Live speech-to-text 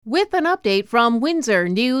With an update from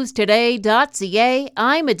WindsorNewsToday.ca,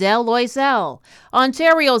 I'm Adele Loisel.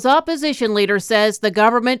 Ontario's opposition leader says the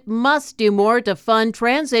government must do more to fund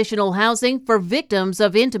transitional housing for victims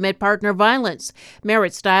of intimate partner violence.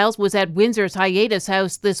 Merritt Stiles was at Windsor's hiatus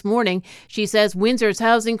house this morning. She says Windsor's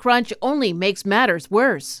housing crunch only makes matters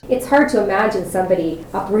worse. It's hard to imagine somebody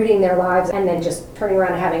uprooting their lives and then just turning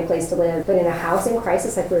around and having a place to live. But in a housing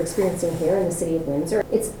crisis like we're experiencing here in the city of Windsor,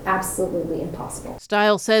 it's absolutely impossible.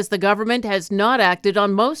 Stiles says the government has not acted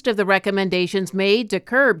on most of the recommendations made to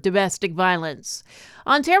curb domestic violence.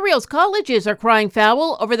 Ontario's colleges are crying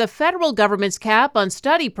foul over the federal government's cap on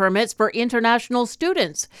study permits for international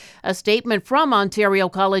students. A statement from Ontario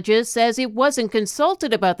colleges says it wasn't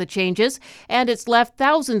consulted about the changes, and it's left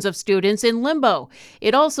thousands of students in limbo.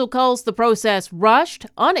 It also calls the process rushed,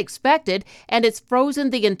 unexpected, and it's frozen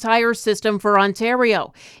the entire system for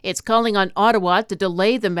Ontario. It's calling on Ottawa to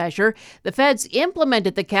delay the measure. The feds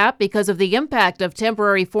implemented the cap because of the impact of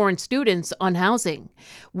temporary foreign students on housing.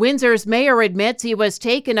 Windsor's mayor admits he was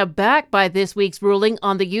taken aback by this week's ruling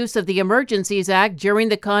on the use of the Emergencies Act during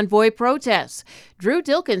the convoy protests. Drew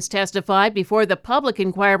Dilkins testified before the public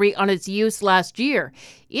inquiry on its use last year.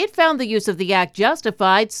 It found the use of the act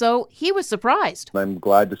justified, so he was surprised. I'm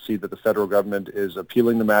glad to see that the federal government is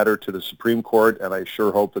appealing the matter to the Supreme Court, and I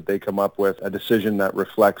sure hope that they come up with a decision that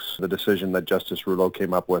reflects the decision that Justice Rouleau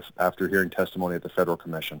came up with after hearing testimony at the Federal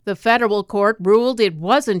Commission. The federal court ruled it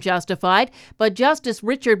wasn't justified, but Justice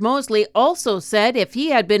Richard Mosley also said if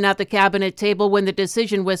he had been at the cabinet table when the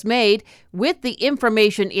decision was made, with the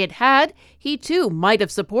information it had, he too might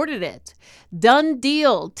have supported it. Done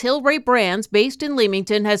deal. Tilray Brands, based in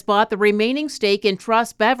Leamington, has bought the remaining stake in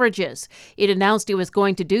Truss Beverages. It announced it was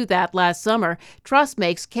going to do that last summer. Truss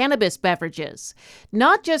makes cannabis beverages.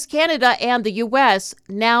 Not just Canada and the U.S.,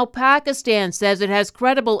 now Pakistan says it has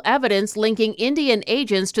credible evidence linking Indian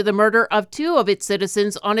agents to the murder of two of its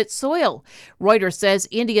citizens on its soil. Reuters says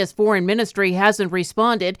India's foreign ministry hasn't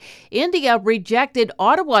responded. India rejected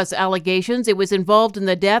Ottawa's allegations it was involved in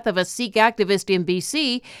the death of a Sikh activist in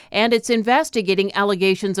BC, and it's investigating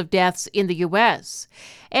allegations of deaths in the U.S.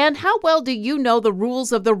 And how well do you know the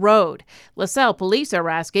rules of the road? LaSalle police are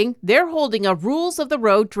asking. They're holding a Rules of the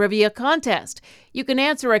Road trivia contest. You can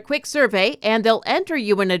answer a quick survey, and they'll enter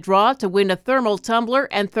you in a draw to win a thermal tumbler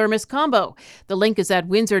and thermos combo. The link is at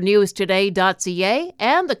WindsorNewsToday.ca,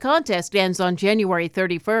 and the contest ends on January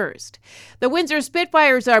 31st. The Windsor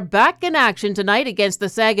Spitfires are back in action tonight against the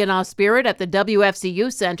Saginaw Spirit at the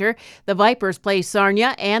WFCU Centre. The Vipers play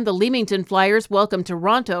Sarnia, and the Leamington Flyers welcome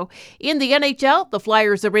Toronto. In the NHL, the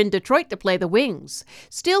Flyers are in Detroit to play the Wings.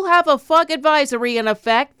 Still have a fog advisory in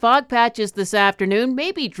effect. Fog patches this afternoon,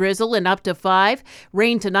 maybe drizzle and up to 5.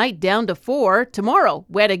 Rain tonight down to 4. Tomorrow,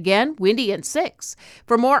 wet again, windy and 6.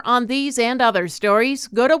 For more on these and other stories,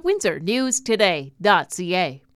 go to WindsorNewsToday.ca.